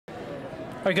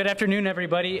All right, good afternoon,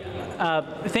 everybody.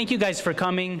 Thank you guys for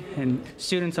coming. And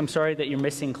students, I'm sorry that you're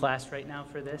missing class right now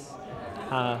for this.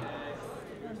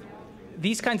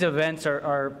 These kinds of events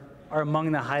are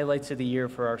among the highlights of the year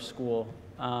for our school.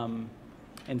 And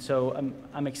so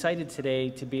I'm excited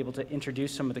today to be able to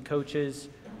introduce some of the coaches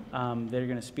that are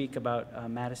going to speak about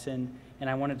Madison. And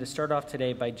I wanted to start off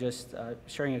today by just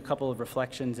sharing a couple of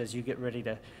reflections as you get ready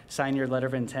to sign your letter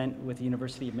of intent with the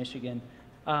University of Michigan.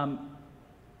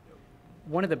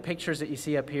 One of the pictures that you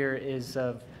see up here is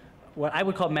of what I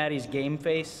would call Maddie's game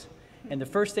face. And the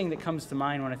first thing that comes to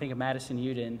mind when I think of Madison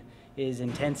Uden is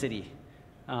intensity.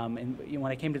 And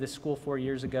when I came to this school 4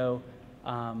 years ago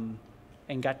and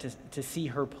got to see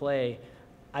her play,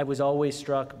 I was always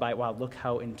struck by, wow, look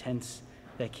how intense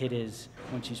that kid is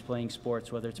when she's playing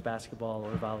sports, whether it's basketball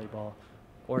or volleyball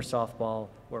or softball,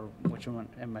 or which one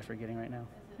am I forgetting right now?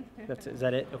 Is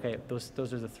that it? Okay,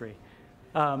 those are the three.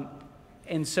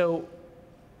 And so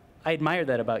I admire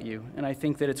that about you, and I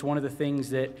think that it's one of the things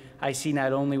that I see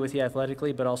not only with you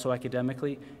athletically, but also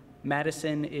academically.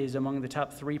 Madison is among the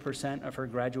top 3% of her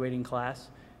graduating class,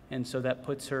 and so that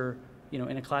puts her,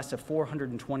 in a class of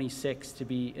 426 to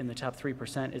be in the top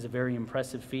 3% is a very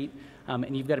impressive feat.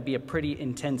 And you've got to be a pretty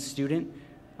intense student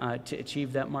to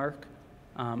achieve that mark.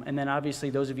 And then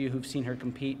obviously those of you who've seen her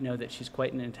compete know that she's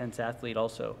quite an intense athlete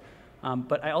also.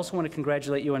 But I also want to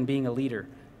congratulate you on being a leader,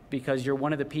 because you're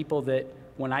one of the people that,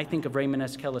 when I think of Raymond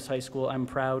S. Kellis High School, I'm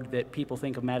proud that people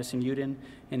think of Madison Uden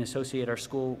and associate our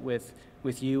school with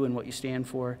you and what you stand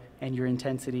for, and your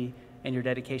intensity and your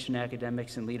dedication to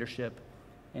academics and leadership.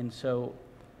 And so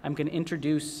I'm going to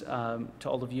introduce to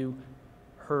all of you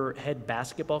her head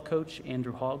basketball coach,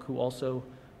 Andrew Hogg, who also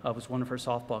was one of her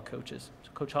softball coaches.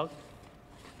 So Coach Hogg.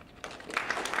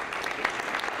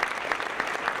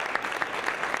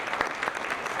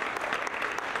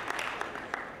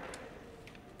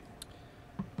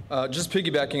 Just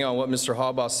piggybacking on what Mr.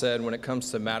 Hallbaugh said when it comes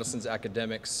to Madison's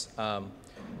academics, a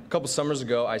couple summers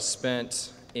ago I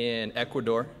spent in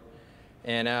Ecuador,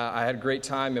 and I had a great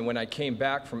time. And when I came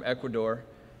back from Ecuador,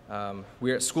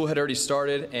 school had already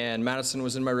started, and Madison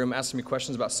was in my room asking me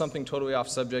questions about something totally off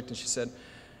subject, and she said,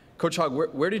 "Coach Hogg,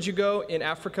 where did you go in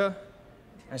Africa?"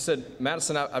 I said,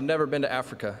 "Madison, I've never been to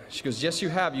Africa." She goes, "Yes, you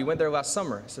have. You went there last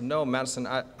summer." I said, "No, Madison,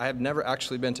 I have never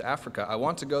actually been to Africa. I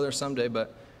want to go there someday,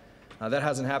 but that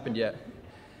hasn't happened yet."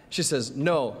 She says,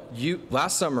 "No,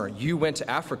 last summer you went to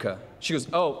Africa." She goes,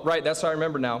 "Oh, right, that's what I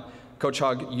remember now. Coach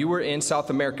Hogg, you were in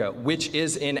South America, which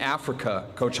is in Africa,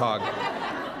 Coach Hogg."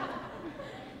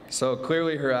 So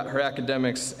clearly her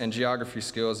academics and geography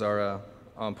skills are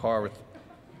on par with.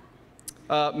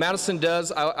 Madison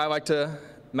does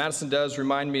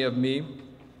remind me of me.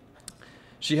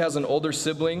 She has an older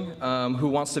sibling who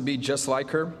wants to be just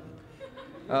like her.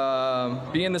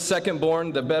 Being the second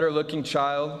born, the better looking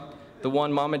child, the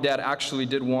one mom and dad actually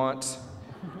did want,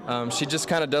 she just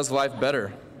kind of does life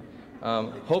better.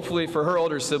 Hopefully for her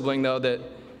older sibling, though,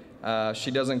 that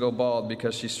she doesn't go bald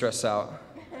because she's stressed out.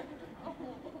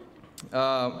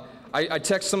 I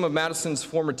text some of Madison's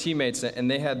former teammates,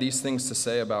 and they had these things to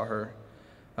say about her.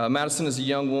 "Madison is a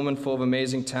young woman full of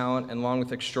amazing talent and along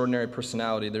with extraordinary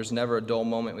personality. There's never a dull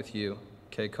moment with you,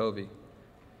 Kay Covey.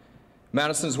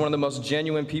 Madison is one of the most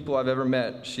genuine people I've ever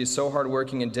met. She is so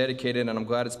hardworking and dedicated, and I'm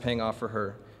glad it's paying off for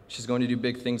her. She's going to do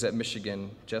big things at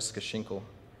Michigan, Jessica Schinkel.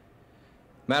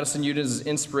 Madison Uden is an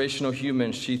inspirational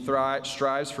human. She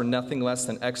strives for nothing less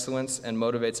than excellence and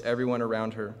motivates everyone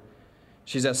around her.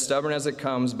 She's as stubborn as it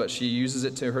comes, but she uses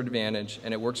it to her advantage,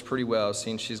 and it works pretty well,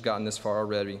 seeing she's gotten this far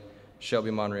already.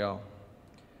 Shelby Monreal.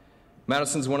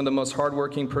 Madison's one of the most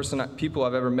hardworking people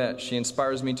I've ever met. She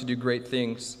inspires me to do great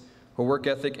things. Her work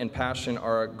ethic and passion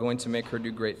are going to make her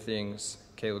do great things.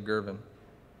 Kayla Gervin.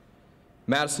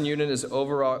 Madison Uden is an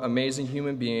overall amazing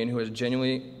human being who has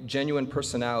genuine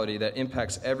personality that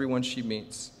impacts everyone she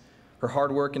meets. Her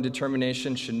hard work and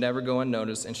determination should never go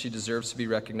unnoticed, and she deserves to be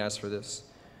recognized for this.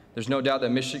 There's no doubt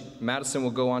that Madison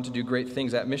will go on to do great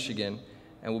things at Michigan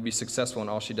and will be successful in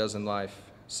all she does in life.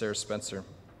 Sarah Spencer.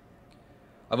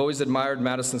 I've always admired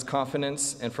Madison's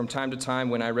confidence, and from time to time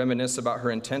when I reminisce about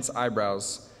her intense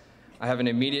eyebrows, I have an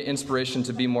immediate inspiration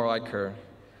to be more like her.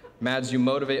 Mads, you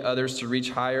motivate others to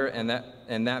reach higher, and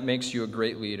that makes you a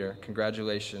great leader.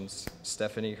 Congratulations,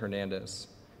 Stephanie Hernandez.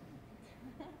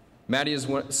 Maddie is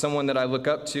someone that I look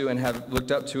up to and have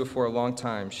looked up to for a long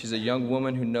time. She's a young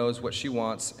woman who knows what she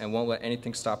wants and won't let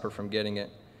anything stop her from getting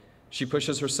it. She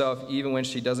pushes herself even when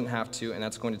she doesn't have to, and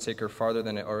that's going to take her farther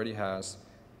than it already has.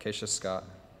 Keisha Scott.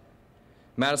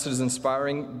 Madison is an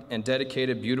inspiring and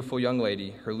dedicated, beautiful young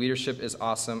lady. Her leadership is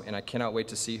awesome, and I cannot wait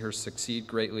to see her succeed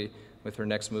greatly with her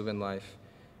next move in life.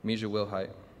 Misha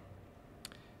Wilhite.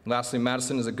 Lastly,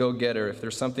 Madison is a go-getter. If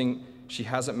there's something she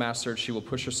hasn't mastered, she will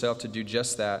push herself to do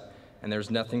just that, and there's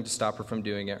nothing to stop her from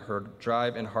doing it. Her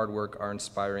drive and hard work are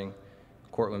inspiring.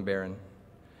 Cortland Barron.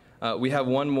 We have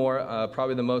one more,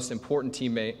 probably the most important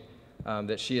teammate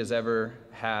that she has ever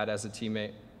had as a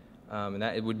teammate, and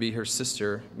that it would be her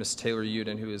sister, Miss Taylor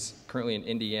Uden, who is currently in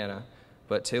Indiana.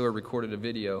 But Taylor recorded a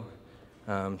video,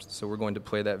 so we're going to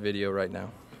play that video right now.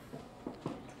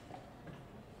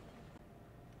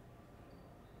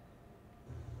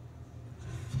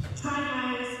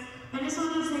 Hi guys, I just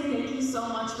wanted to say thank you so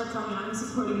much for coming out and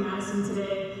supporting Madison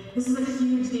today. This is a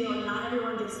huge deal and not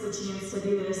everyone gets the chance to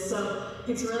do this, so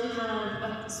it's really kind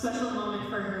of a special moment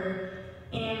for her.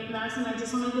 And Madison, I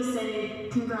just wanted to say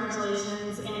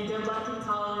congratulations and good luck in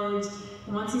college.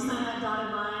 And once you sign that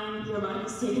dotted line, your life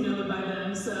is taken over by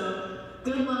them, so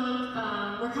good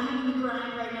luck. We're kind of in the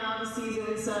grind right now of the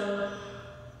season, so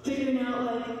figuring out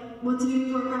like what to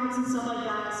do with workouts and stuff like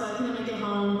that, so I couldn't make it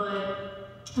home, but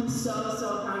I'm so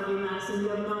proud of you, Madison. You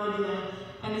have no idea.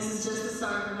 And this is just the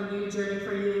start of a new journey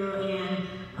for you,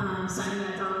 and signing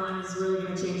that dotted line is really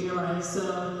going to change your life.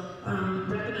 So,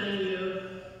 repping on you,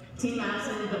 Team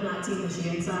Madison, but not Team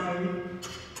Michigan, sorry.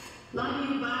 Love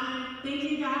you, bye. Thank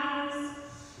you, guys.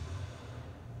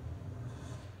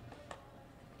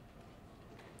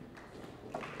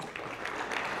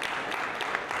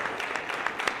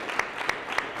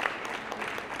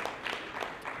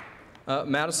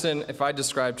 Madison, if I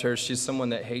described her, she's someone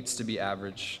that hates to be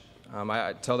average.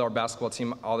 I tell our basketball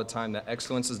team all the time that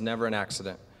excellence is never an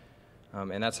accident,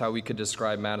 and that's how we could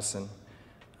describe Madison.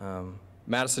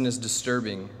 Madison is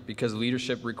disturbing because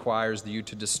leadership requires you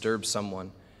to disturb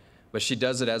someone, but she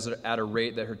does it at a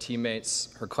rate that her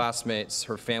teammates, her classmates,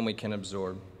 her family can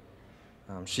absorb.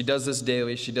 She does this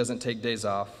daily. She doesn't take days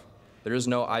off. There is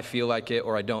no I feel like it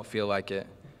or I don't feel like it.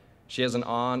 She has an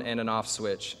on and an off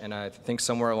switch, and I think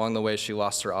somewhere along the way she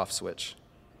lost her off switch.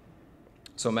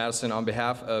 So Madison, on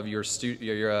behalf of your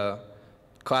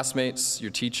classmates,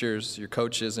 your teachers, your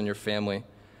coaches, and your family,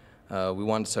 we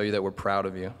want to tell you that we're proud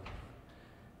of you,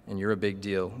 and you're a big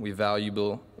deal. We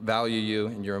value you,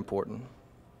 and you're important.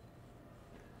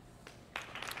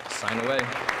 Sign away.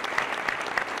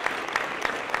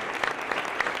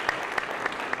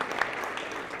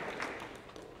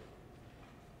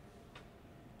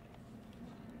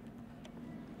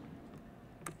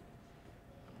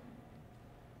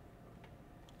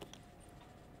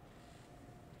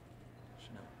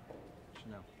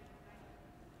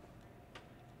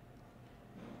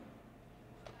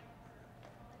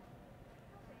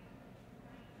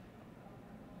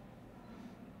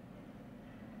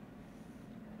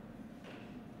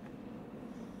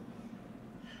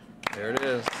 There it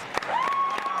is.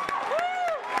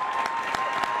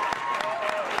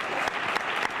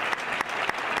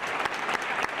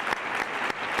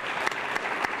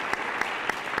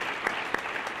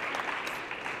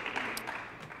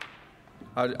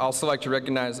 I'd also like to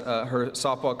recognize her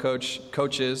softball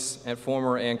coaches, and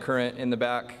former and current in the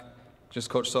back.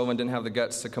 Just Coach Sullivan didn't have the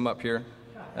guts to come up here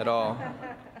at all,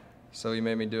 so he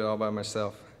made me do it all by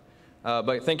myself.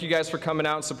 But thank you guys for coming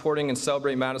out and supporting and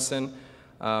celebrating Madison.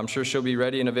 I'm sure she'll be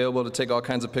ready and available to take all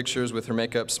kinds of pictures with her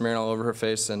makeup smearing all over her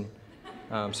face. And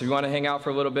so if you want to hang out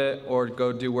for a little bit or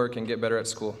go do work and get better at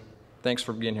school. Thanks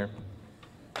for being here.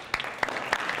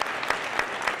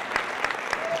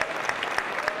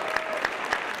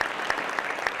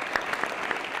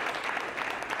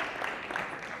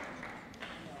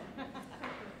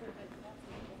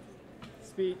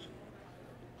 Speech.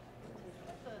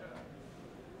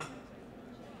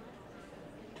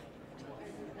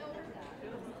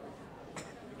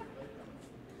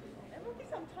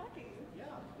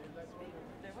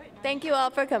 Thank you all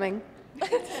for coming.